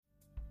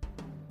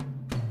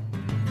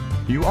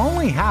You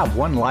only have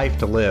one life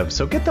to live,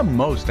 so get the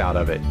most out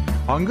of it.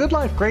 On Good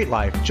Life, Great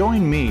Life,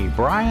 join me,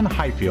 Brian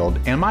Highfield,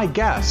 and my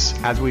guests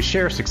as we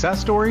share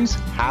success stories,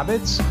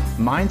 habits,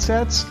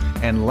 mindsets,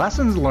 and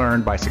lessons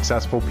learned by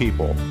successful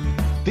people.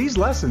 These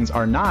lessons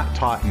are not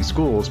taught in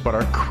schools, but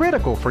are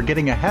critical for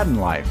getting ahead in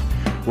life.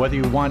 Whether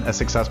you want a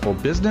successful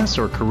business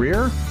or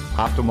career,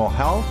 optimal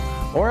health,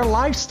 or a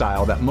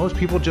lifestyle that most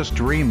people just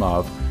dream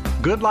of,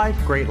 Good Life,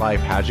 Great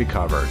Life has you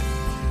covered.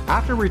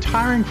 After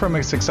retiring from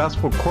a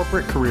successful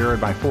corporate career in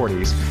my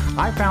 40s,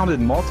 I founded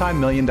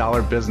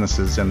multi-million-dollar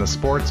businesses in the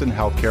sports and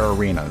healthcare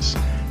arenas.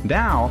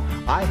 Now,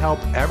 I help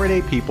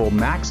everyday people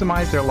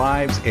maximize their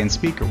lives and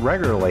speak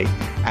regularly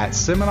at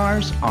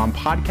seminars, on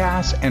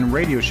podcasts, and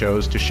radio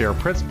shows to share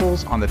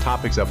principles on the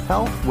topics of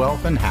health,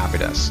 wealth, and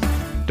happiness.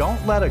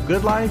 Don't let a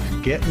good life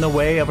get in the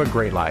way of a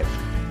great life.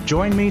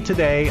 Join me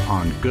today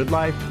on Good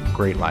Life,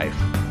 Great Life.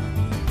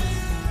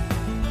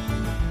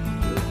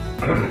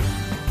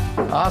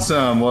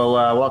 Awesome. Well,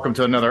 welcome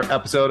to another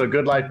episode of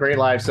Good Life, Great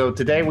Life. So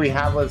today we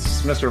have with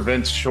Mr.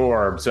 Vince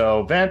Shorb.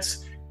 So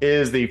Vince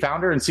is the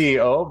founder and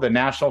CEO of the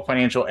National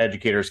Financial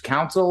Educators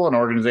Council, an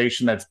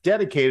organization that's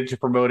dedicated to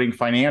promoting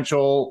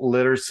financial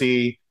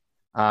literacy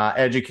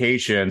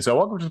education. So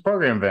welcome to the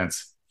program,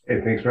 Vince.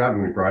 Hey, thanks for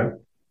having me, Brian.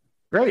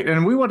 Great.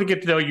 And we want to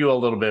get to know you a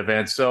little bit,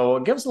 Vince. So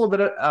give us a little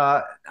bit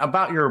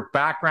about your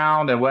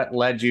background and what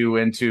led you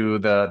into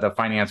the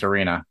finance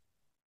arena.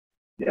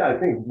 Yeah, I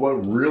think what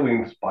really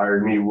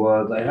inspired me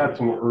was I had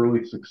some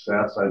early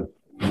success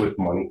with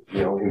money,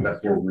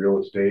 investing in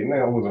real estate. And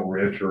I wasn't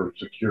rich or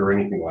secure or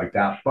anything like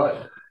that,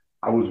 but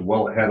I was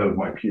well ahead of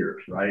my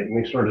peers, right? And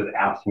they started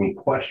asking me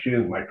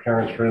questions. My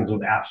parents' friends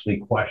would ask me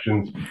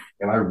questions,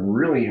 and I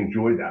really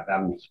enjoyed that. That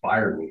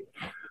inspired me.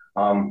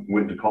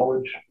 Went to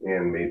college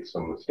and made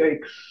some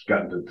mistakes,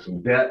 got into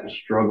some debt and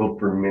struggled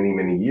for many,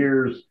 many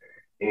years.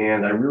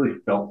 And I really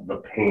felt the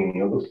pain,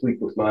 the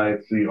sleepless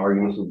nights, the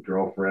arguments with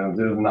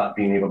girlfriends, it was not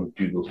being able to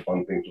do those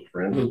fun things with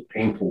friends. It was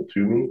painful to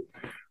me.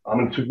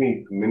 And it took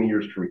me many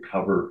years to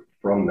recover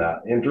from that.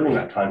 And during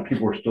that time,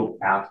 people were still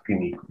asking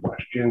me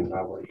questions. And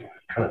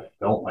I kind of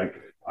felt like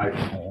I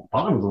thought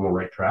I was on the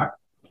right track,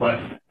 but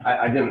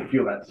I didn't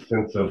feel that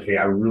sense of, hey,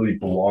 I really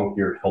belong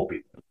here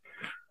helping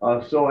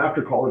them. So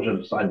after college, I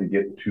decided to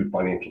get into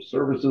financial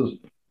services,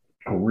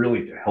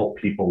 really to help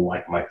people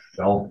like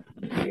myself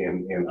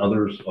and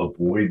others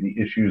avoid the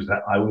issues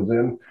that I was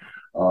in.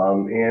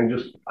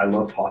 I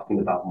love talking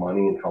about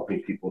money and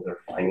helping people with their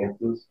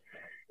finances.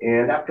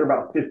 And after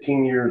about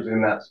 15 years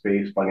in that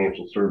space,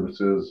 financial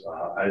services,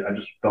 I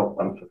just felt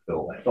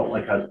unfulfilled. I felt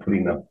like I was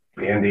putting a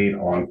Band-Aid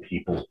on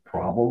people's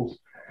problems.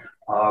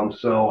 I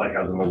was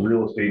in the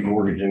real estate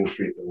mortgage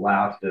industry at the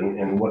last,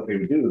 and what they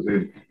would do is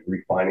they'd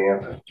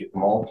refinance, get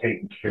them all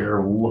taken care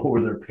of,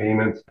 lower their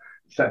payments,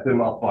 set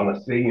them up on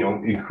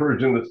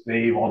encourage them to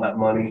save all that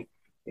money.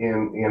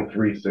 And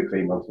 3, 6,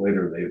 8 months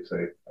later, they would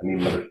say, I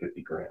need another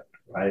 50 grand,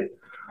 right?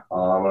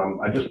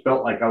 I just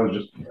felt like I was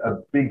just a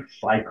big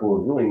cycle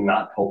of really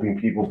not helping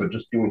people, but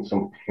just doing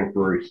some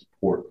temporary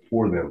support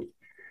for them.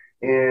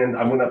 And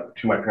I went up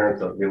to my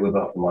parents, they live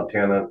up in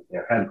Montana,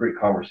 and had a great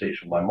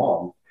conversation with my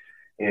mom.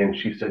 And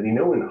she said,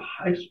 in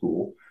high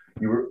school,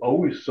 you were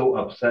always so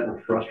upset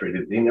and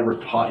frustrated. They never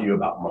taught you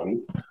about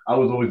money. I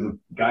was always the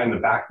guy in the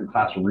back of the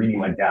class reading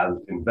my dad's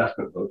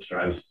investment books.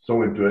 I was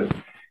so into it.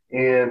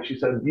 And she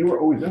said, you were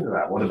always into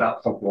that. What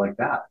about something like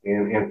that?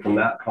 And from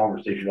that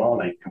conversation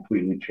on, I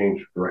completely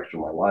changed the direction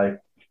of my life.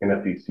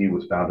 NFEC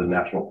was founded,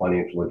 National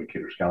Financial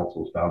Educators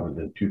Council was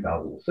founded in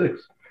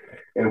 2006.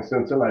 And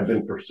since then, I've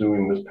been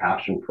pursuing this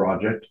passion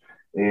project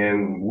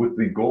and with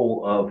the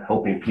goal of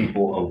helping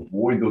people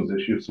avoid those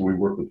issues. So we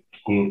work with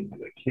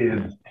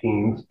kids,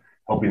 teens,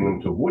 helping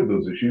them to avoid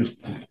those issues,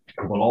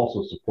 but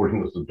also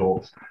supporting those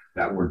adults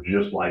that were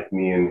just like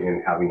me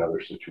and having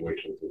other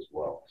situations as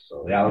well.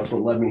 So yeah, that's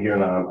what led me here,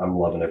 and I'm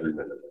loving every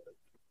minute of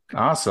it.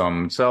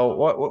 Awesome. So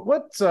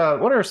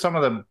what are some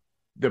of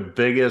the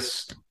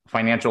biggest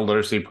financial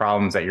literacy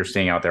problems that you're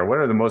seeing out there? What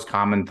are the most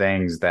common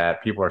things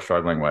that people are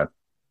struggling with?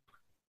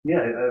 Yeah,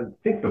 I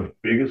think the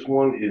biggest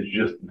one is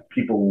just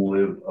people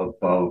live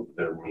above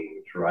their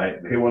means,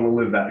 right? They want to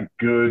live that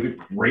good,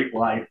 great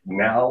life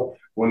now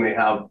when they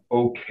have,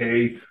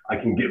 okay, I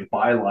can get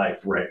by life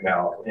right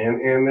now. And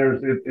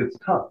it's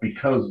tough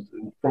because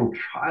from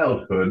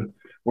childhood,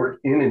 we're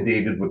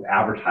inundated with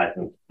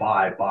advertisements,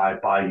 buy.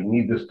 You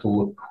need this to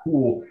look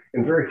cool,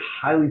 and very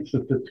highly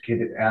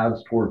sophisticated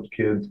ads towards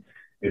kids.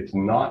 It's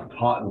not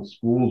taught in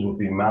schools with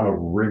the amount of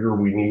rigor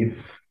we need.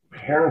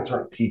 Parents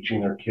aren't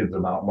teaching their kids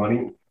about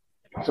money.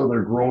 So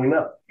they're growing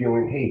up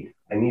feeling, hey,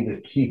 I need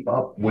to keep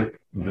up with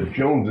the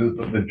Joneses,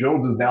 but the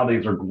Joneses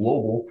nowadays are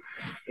global,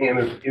 and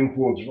it's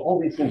influencers.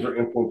 All these things are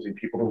influencing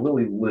people to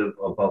really live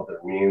above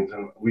their means,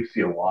 and we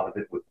see a lot of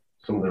it with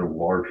some of their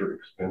larger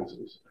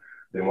expenses.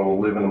 They want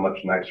to live in a much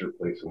nicer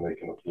place than they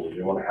can afford.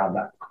 They want to have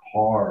that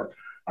car.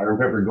 I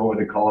remember going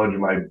to college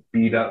in my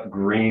beat-up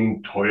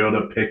green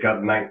Toyota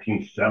pickup,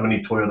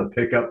 1970 Toyota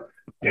pickup,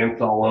 dents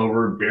all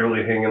over,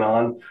 barely hanging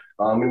on.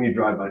 And you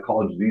drive by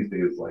colleges these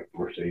days like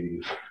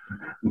Mercedes,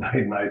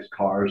 nice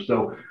cars.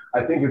 So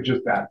I think it's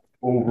just that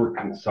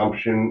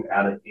overconsumption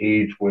at an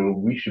age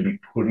when we should be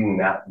putting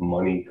that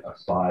money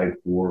aside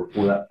for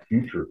that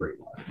future great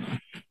life.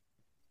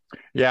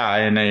 Yeah,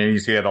 and you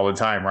see it all the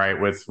time, right?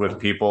 With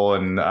people,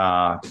 and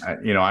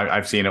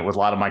I've seen it with a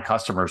lot of my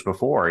customers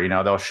before.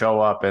 They'll show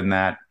up in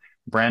that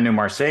brand new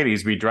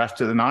Mercedes, be dressed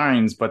to the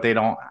nines, but they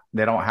don't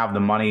have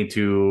the money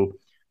to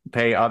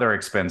pay other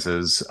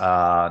expenses,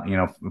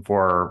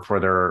 for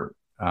their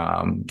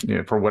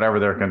for whatever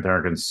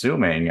they're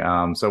consuming.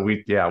 So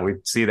we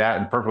see that,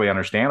 and perfectly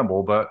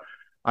understandable. But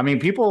I mean,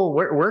 people,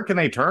 where can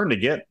they turn to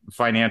get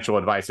financial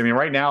advice? I mean,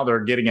 right now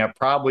they're getting it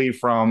probably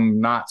from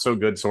not so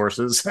good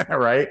sources,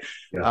 right?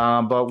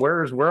 Yeah. But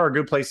where are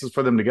good places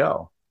for them to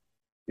go?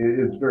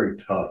 It's very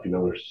tough.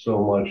 There's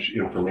so much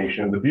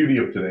information. The beauty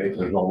of today,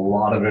 there's a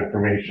lot of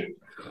information,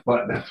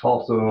 but that's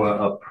also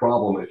a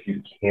problem if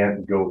you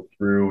can't go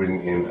through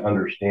and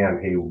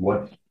understand, hey,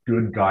 what's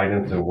good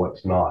guidance and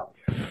what's not.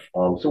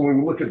 So when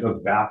we look at the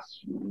vast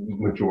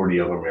majority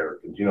of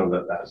Americans,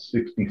 that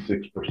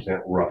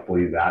 66%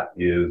 roughly, that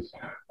is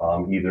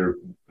either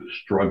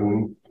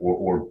struggling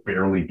or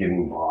barely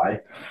getting by.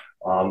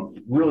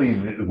 Really,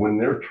 when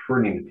they're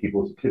turning to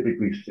people, it's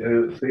typically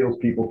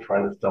salespeople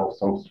trying to sell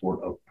some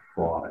sort of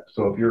product.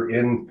 So if you're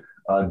in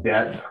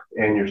debt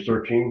and you're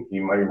searching,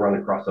 you might run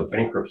across a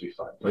bankruptcy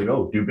site. Like,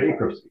 oh, do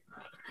bankruptcy.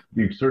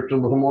 You search a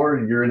little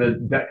more, you're in a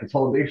debt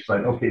consolidation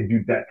site. Okay, do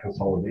debt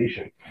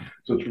consolidation.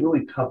 So it's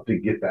really tough to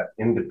get that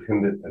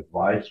independent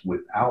advice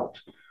without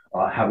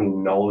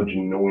having knowledge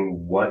and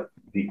knowing what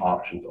the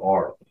options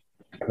are.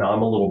 Now,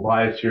 I'm a little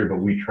biased here, but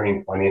we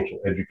train financial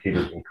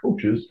educators and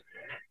coaches,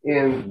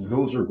 and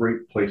those are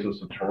great places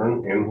to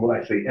turn. And when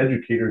I say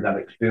educator, that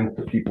extends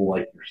to people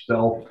like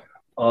yourself,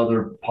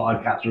 other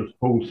podcasters,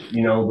 hosts,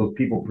 those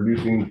people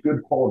producing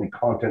good quality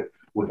content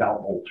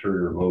without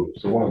ulterior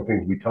motives. So one of the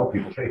things we tell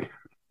people is, hey,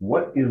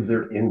 what is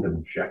their end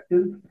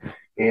objective?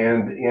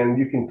 And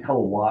you can tell a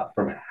lot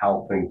from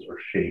how things are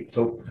shaped.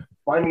 So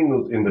finding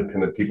those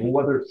independent people,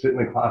 whether it's sitting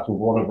in class with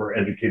one of our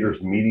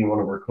educators, meeting one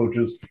of our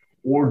coaches,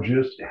 or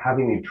just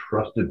having a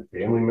trusted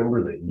family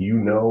member that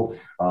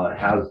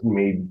has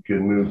made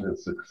good moves and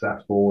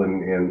successful,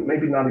 and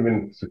maybe not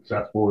even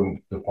successful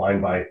and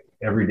defined by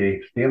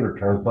everyday standard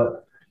terms,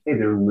 but hey,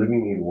 they're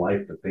living a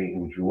life that they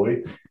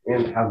enjoy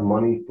and have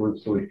money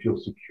so they feel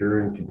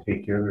secure and can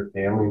take care of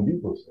their family and do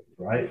those things,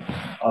 right?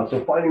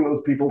 So finding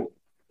those people,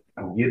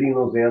 getting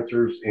those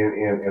answers,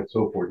 and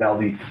so forth. Now,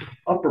 the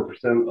upper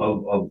percent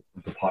of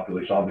the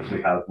population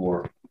obviously has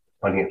more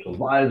financial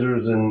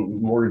advisors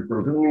and mortgage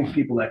brokers, and these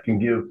people that can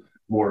give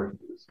more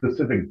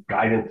specific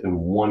guidance in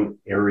one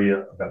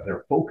area that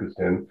they're focused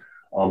in.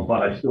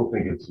 But I still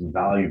think it's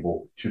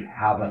valuable to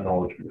have that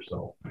knowledge for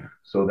yourself,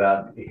 so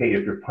that, hey,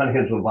 if your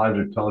financial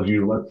advisor tells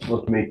you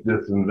let's make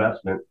this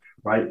investment,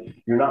 right,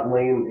 you're not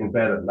laying in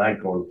bed at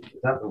night going, is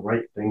that the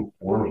right thing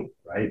for me,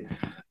 right?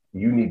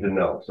 You need to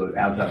know, so it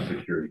adds that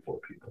security for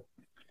people.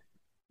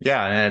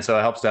 Yeah, and so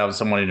it helps to have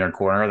someone in your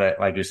corner that,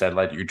 like you said,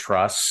 let you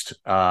trust,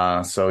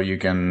 so you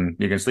can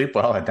sleep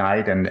well at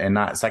night and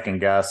not second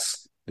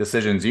guess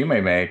decisions you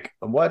may make.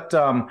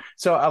 So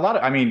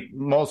I mean,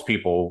 most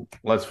people,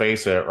 let's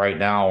face it, right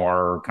now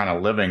are kind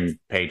of living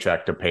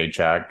paycheck to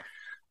paycheck,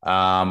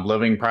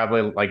 living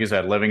probably, like you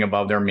said, living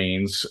above their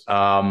means.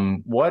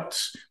 So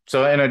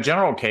in a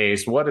general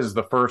case, what is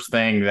the first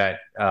thing that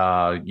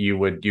you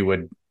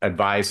would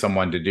advise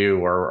someone to do,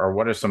 or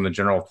what are some of the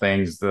general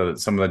things,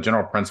 some of the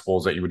general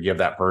principles that you would give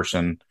that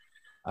person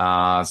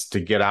to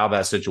get out of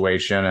that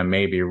situation and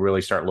maybe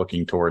really start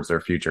looking towards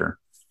their future?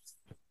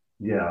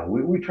 Yeah,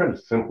 we try to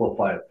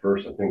simplify it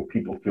first. I think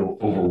people feel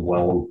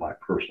overwhelmed by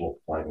personal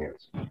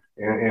finance.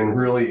 And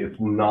really, it's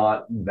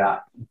not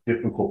that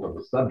difficult of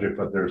a subject,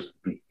 but there's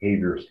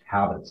behaviors,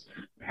 habits,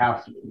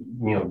 past,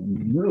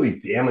 really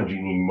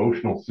damaging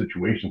emotional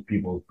situations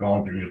people have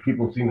gone through.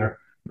 People have seen their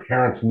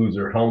parents lose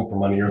their home for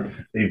money, or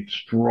they've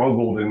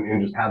struggled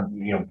and just had,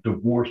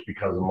 divorce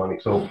because of money.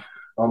 So,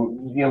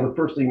 the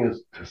first thing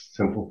is to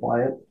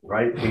simplify it,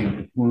 right?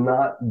 It's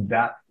not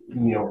that,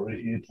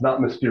 it's not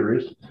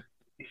mysterious.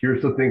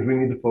 Here's the things we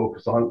need to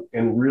focus on.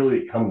 And really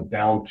it comes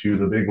down to,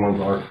 the big ones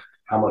are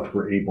how much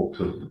we're able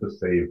to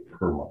save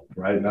per month,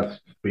 right? And that's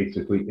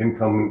basically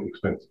income and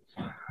expenses.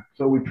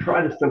 So we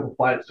try to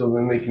simplify it so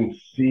then they can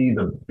see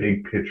the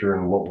big picture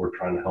and what we're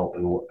trying to help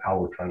and how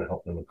we're trying to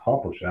help them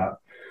accomplish that.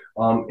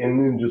 And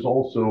then just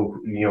also,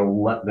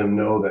 let them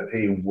know that,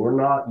 hey, we're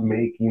not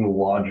making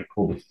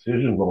logical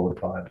decisions all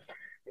the time.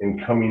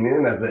 And coming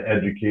in as an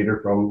educator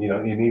from,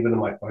 and even in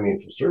my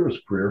financial service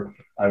career,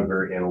 I'm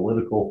very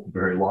analytical,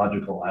 very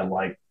logical. I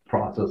like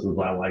processes.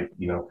 I like,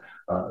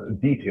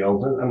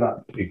 details. And I'm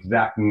not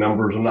exact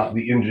numbers. I'm not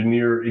the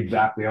engineer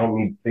exactly. I don't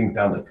need things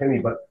down to a penny,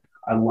 but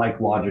I like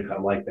logic. I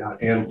like that.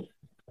 And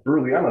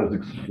early on, I was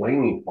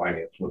explaining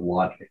finance with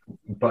logic.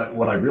 But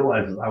what I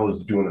realized is I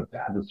was doing a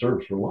bad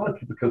disservice for a lot of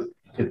people, because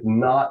it's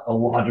not a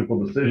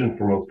logical decision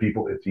for most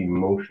people. It's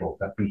emotional,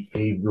 that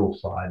behavioral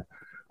side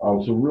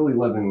So really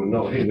letting them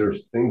know, hey, there's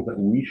things that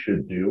we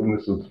should do, and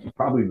this is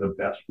probably the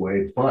best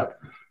way, but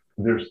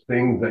there's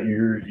things that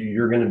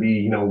you're going to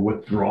be,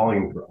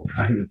 withdrawing from,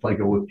 right? It's like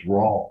a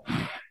withdrawal.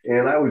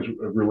 And I always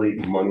relate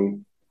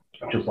money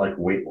just like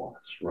weight loss,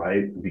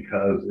 right?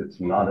 Because it's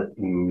not an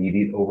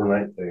immediate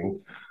overnight thing.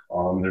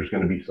 There's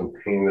going to be some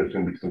pain. There's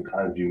going to be some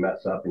times you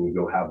mess up and you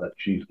go have that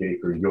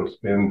cheesecake or you go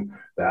spend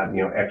that,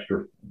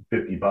 extra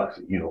 $50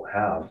 that you don't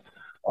have.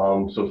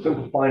 So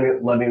simplifying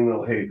it, letting them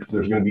know, hey,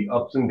 there's going to be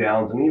ups and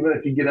downs. And even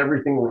if you get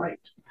everything right,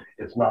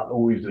 it's not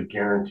always a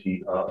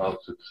guarantee of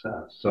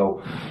success.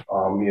 So,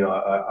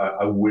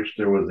 I wish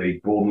there was a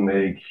golden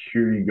egg.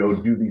 Here you go,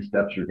 do these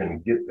steps, you're going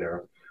to get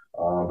there.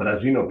 But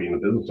as you know, being a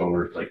business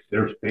owner, it's like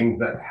there's things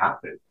that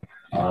happen.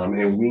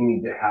 And we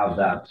need to have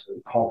that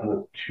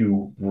confidence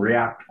to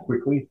react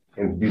quickly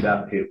and do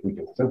that. Hey, if we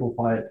can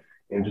simplify it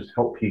and just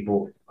help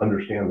people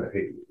understand that,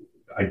 hey,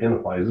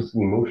 identify, is this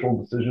an emotional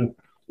decision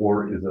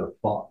or is it a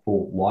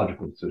thoughtful,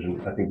 logical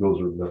decision? I think those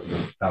are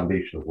the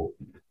foundation of what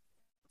we do.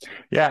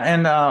 Yeah,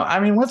 and I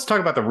mean, let's talk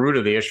about the root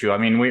of the issue. I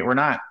mean, we're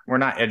not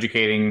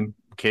educating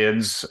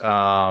kids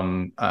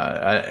really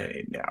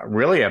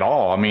at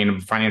all. I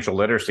mean, financial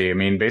literacy. I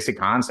mean, basic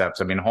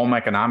concepts. I mean, home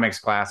economics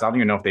class. I don't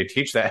even know if they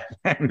teach that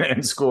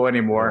in school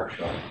anymore.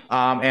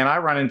 And I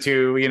run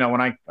into,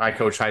 when I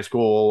coach high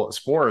school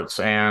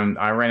sports, and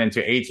I ran into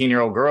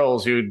 18-year-old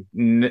girls who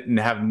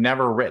have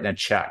never written a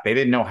check. They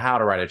didn't know how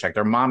to write a check.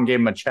 Their mom gave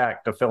them a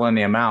check to fill in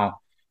the amount.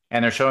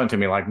 And they're showing to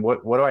me like,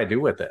 what do I do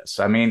with this?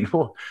 I mean,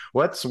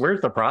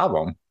 where's the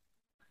problem?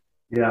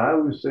 Yeah, I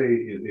would say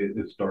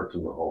it starts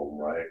in the home,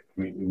 right?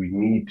 We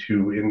need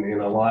to, in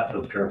a lot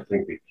of parents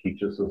think they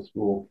teach us in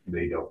school.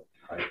 They don't,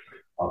 right?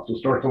 So it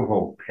starts in the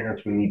home.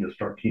 Parents, we need to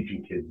start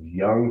teaching kids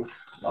young.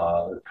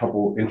 A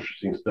couple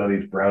interesting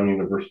studies. Brown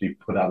University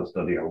put out a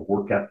study on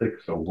work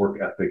ethic. So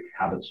work ethic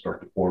habits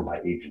start to form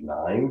by age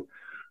 9.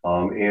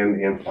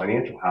 And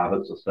financial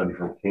habits, a study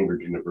from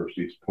Cambridge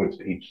University points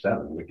to age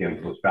 7.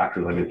 Again, those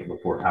factors I mentioned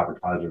before,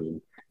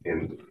 advertisers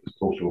and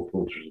social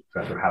influencers, et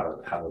cetera,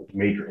 have a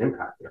major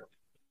impact there.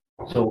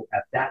 So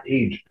at that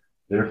age,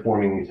 they're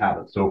forming these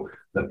habits. So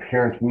the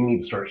parents, we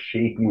need to start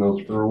shaping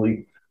those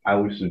early. I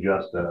always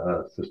suggest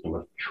a system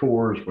of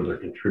chores where they're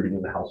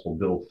contributing to household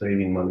bills,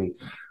 saving money.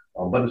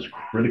 But it's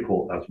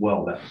critical as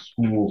well that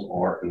schools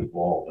are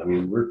involved. I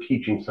mean, we're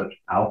teaching such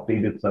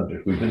outdated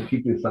subjects. We've been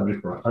teaching the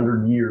subject for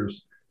 100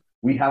 years.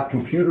 We have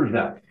computers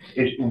now.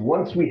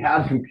 Once we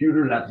had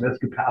computers at this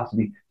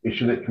capacity, it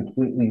should have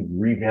completely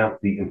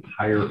revamped the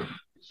entire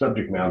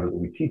subject matter that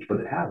we teach,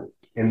 but it hasn't.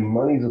 And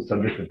money is a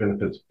subject that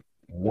benefits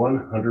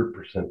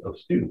 100% of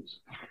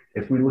students.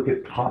 If we look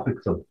at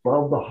topics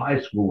above the high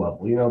school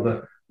level,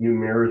 the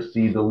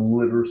numeracy, the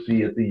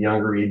literacy at the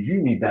younger age,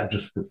 you need that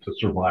just to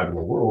survive in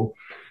the world.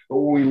 But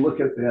when we look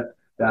at that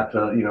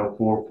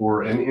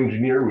for an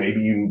engineer,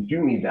 maybe you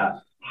do need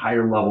that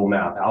higher level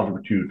math,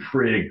 algebra 2,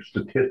 trig,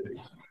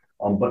 statistics.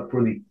 But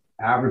for the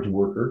average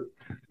worker,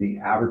 the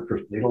average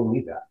person, they don't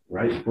need that,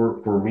 right?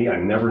 For me, I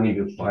never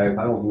needed science.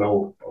 I don't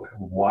know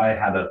why I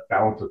had to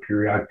balance a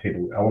periodic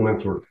table of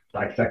elements or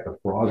dissect a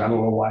frog. I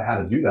don't know why I had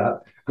to do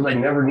that because I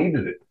never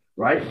needed it,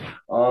 right?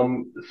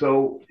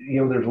 So,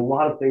 there's a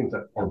lot of things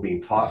that are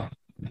being taught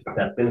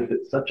that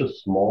benefit such a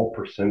small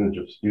percentage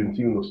of students.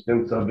 Even those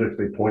STEM subjects,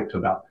 they point to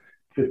about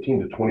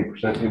 15 to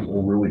 20%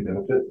 will really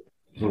benefit.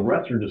 The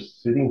rest are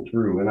just sitting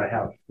through. And I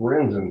have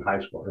friends in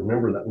high school, I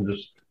remember, that were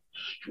just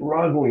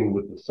struggling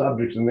with the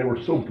subjects, and they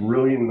were so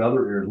brilliant in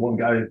other areas. One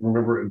guy, I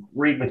remember, a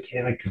great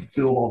mechanic, could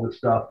build all this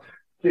stuff,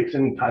 fix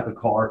any type of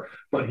car,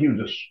 but he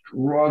was just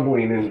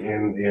struggling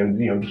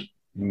and just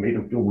made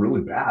him feel really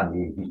bad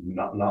and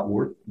not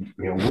worth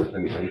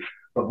anything.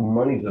 But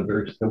money's a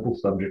very simple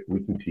subject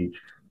we can teach.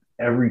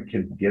 Every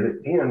kid get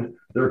it, and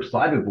they're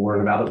excited to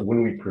learn about it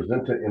when we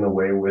present it in a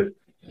way with,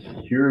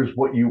 here's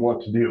what you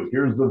want to do,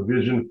 here's the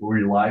vision for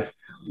your life,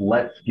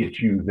 let's get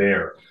you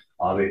there.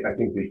 I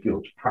think they feel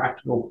it's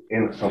practical,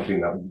 and it's something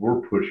that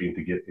we're pushing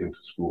to get into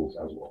schools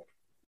as well.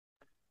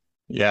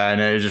 Yeah, and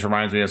it just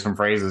reminds me of some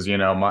phrases.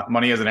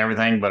 Money isn't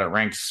everything, but it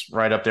ranks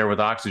right up there with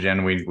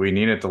oxygen. We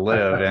need it to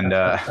live, and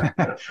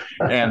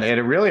and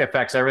it really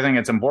affects everything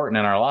that's important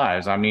in our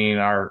lives. I mean,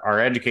 our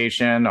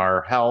education,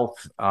 our health.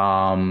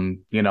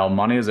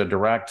 Money is a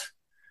direct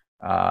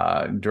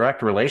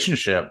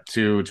relationship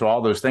to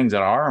all those things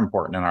that are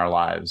important in our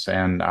lives,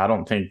 and I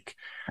don't think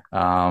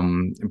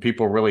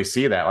people really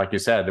see that. Like you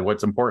said,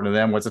 what's important to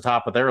them, what's the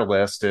top of their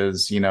list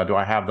is, do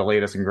I have the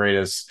latest and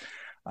greatest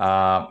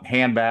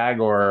handbag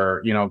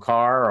or,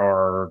 car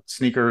or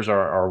sneakers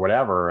or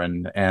whatever,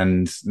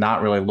 and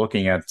not really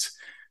looking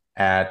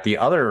at the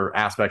other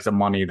aspects of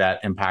money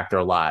that impact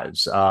their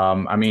lives.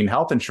 I mean,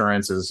 health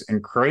insurance is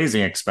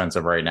crazy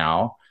expensive right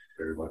now.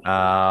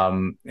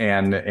 And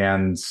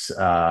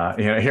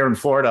here in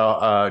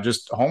Florida,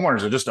 just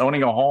homeowners are just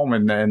owning a home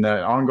and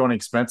the ongoing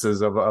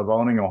expenses of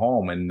owning a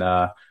home. And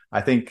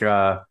I think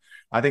a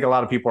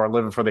lot of people are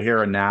living for the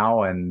here and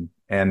now and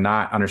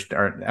not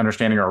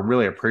understanding or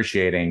really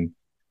appreciating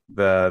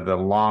the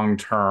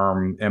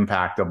long-term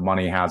impact of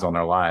money has on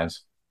their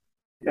lives.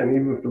 Yeah, and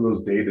even for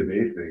those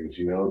day-to-day things,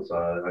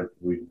 it's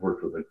we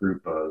worked with a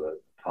group that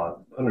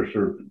taught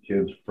underserved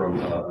kids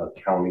from a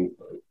county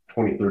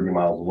 20, 30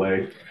 miles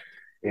away.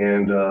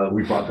 And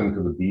we brought them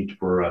to the beach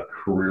for a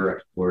career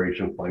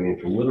exploration,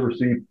 financial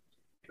literacy.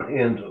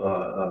 And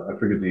I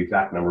forget the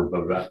exact number,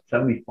 but about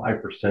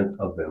 75%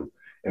 of them,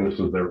 and this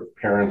is their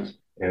parents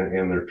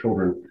and their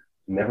children,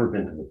 never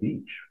been to the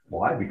beach.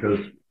 Why? Because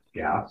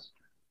gas,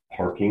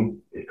 parking,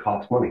 it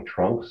costs money,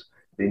 trunks.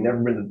 They never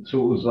been to,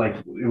 so it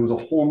was a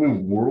whole new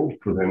world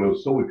for them. It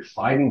was so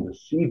exciting to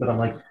see, but I'm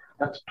like,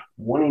 that's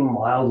 20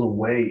 miles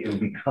away. And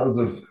because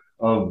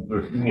of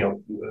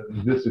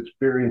this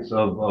experience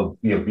of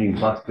being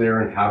bused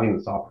there and having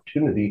this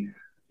opportunity,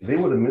 they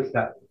would have missed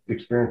that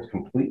experience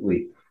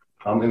completely.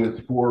 And it's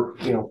for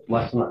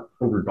less than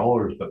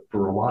 $100, but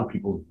for a lot of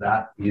people,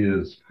 that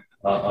is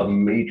a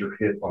major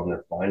hit on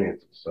their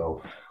finances.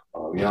 So,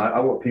 I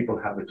want people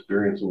to have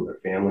experience with their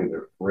family,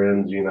 their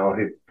friends.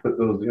 Hey, put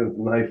those in,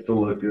 nice to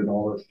look good,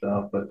 all this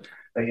stuff. But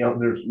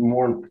there's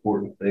more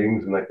important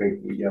things, and I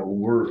think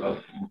we're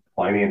a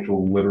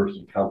financial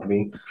literacy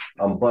company,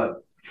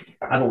 but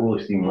I don't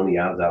really see money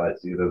as that. I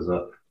see it as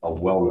a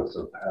wellness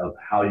of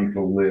how you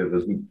can live,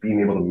 as being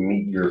able to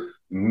meet your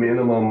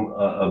minimum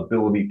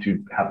ability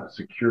to have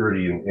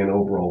security and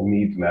overall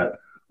needs met,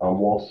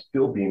 while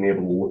still being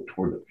able to look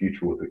toward the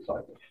future with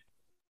excitement.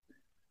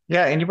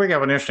 Yeah, and you bring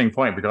up an interesting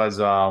point because,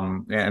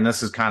 and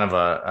this is kind of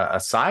a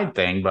side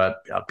thing,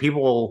 but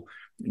people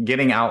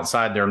getting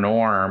outside their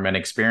norm and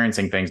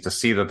experiencing things to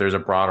see that there's a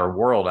broader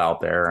world out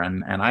there,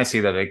 and I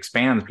see that it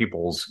expands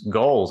people's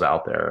goals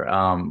out there.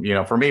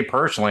 For me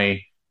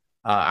personally,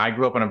 I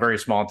grew up in a very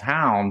small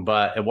town,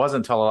 but it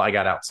wasn't until I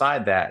got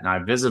outside that, and I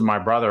visited my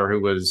brother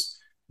who was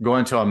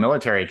going to a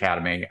military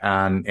academy,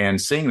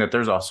 and seeing that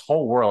there's a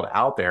whole world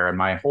out there, and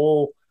my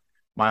whole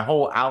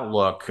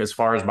outlook as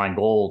far as my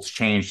goals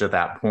changed at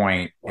that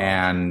point,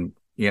 and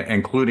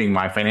including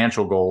my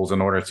financial goals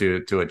in order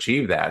to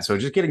achieve that. So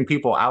just getting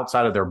people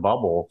outside of their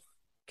bubble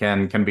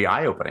can be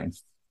eye-opening.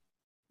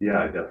 Yeah,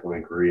 I definitely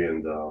agree.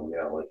 And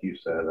like you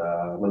said,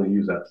 I'm going to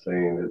use that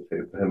saying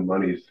that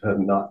money's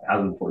not as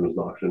important as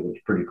an auction.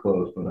 It's pretty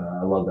close, but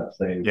I love that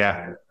saying.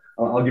 Yeah.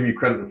 I'll give you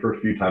credit the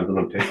first few times that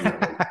I'm taking it.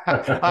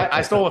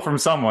 I stole it from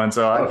someone,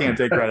 so I can't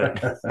take credit.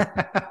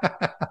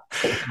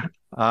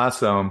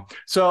 Awesome.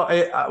 So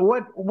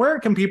where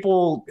can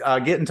people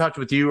get in touch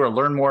with you or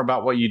learn more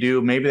about what you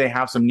do? Maybe they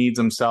have some needs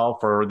themselves,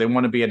 or they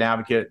want to be an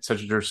advocate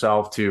such as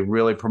yourself to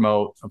really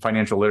promote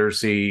financial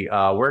literacy.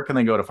 Where can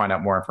they go to find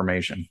out more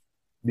information?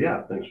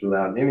 Yeah, thanks for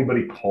that.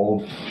 Anybody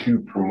called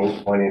to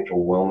promote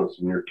financial wellness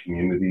in your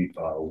community,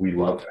 we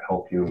love to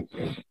help you and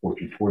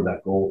support you toward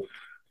that goal.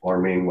 Our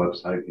main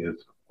website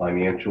is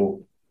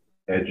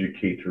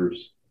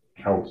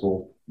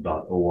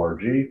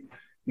financialeducatorscouncil.org.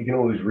 You can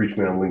always reach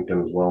me on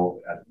LinkedIn as well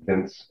at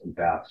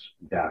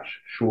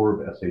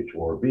Vince-Shorb,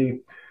 SHORB,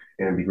 and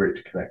it'd be great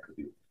to connect with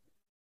you.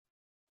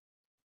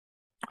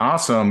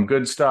 Awesome.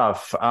 Good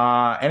stuff.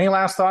 Any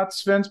last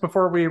thoughts, Vince,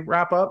 before we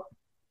wrap up?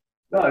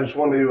 No, I just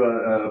wanted to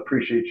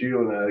appreciate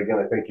you. And again,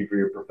 I thank you for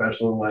your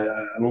professionalism.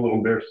 I'm a little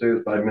embarrassed to say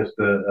this, but I missed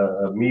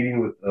a meeting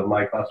with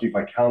Mike last week.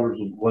 My calendar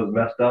was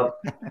messed up.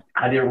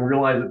 I didn't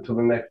realize it till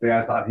the next day.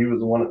 I thought he was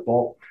the one at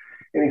fault.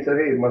 And he said,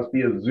 hey, it must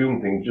be a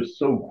Zoom thing. Just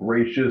so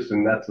gracious.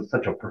 And that's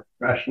such a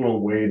professional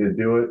way to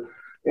do it.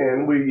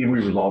 And we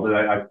resolved it.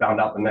 I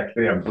found out the next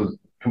day. I was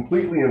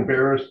completely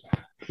embarrassed.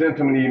 Sent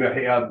him an email.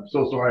 Hey, I'm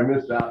so sorry I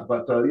missed that.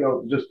 But,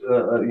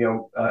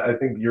 I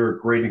think you're a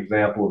great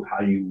example of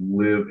how you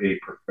live a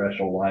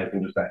professional life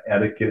and just that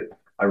etiquette.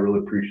 I really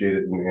appreciate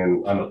it.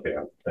 And I'm a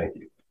fan. Thank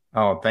you.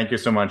 Oh, thank you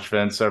so much,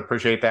 Vince. I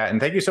appreciate that. And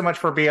thank you so much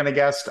for being a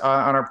guest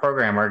on our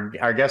program.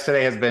 Our guest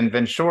today has been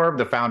Vince Shorb,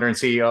 the founder and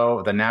CEO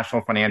of the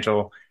National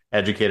Financial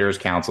Educators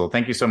Council.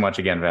 Thank you so much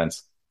again,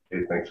 Vince.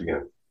 Hey, thanks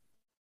again.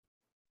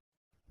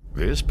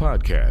 This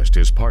podcast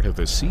is part of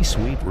the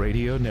C-Suite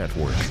Radio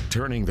Network,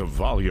 turning the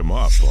volume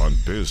up on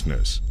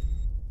business.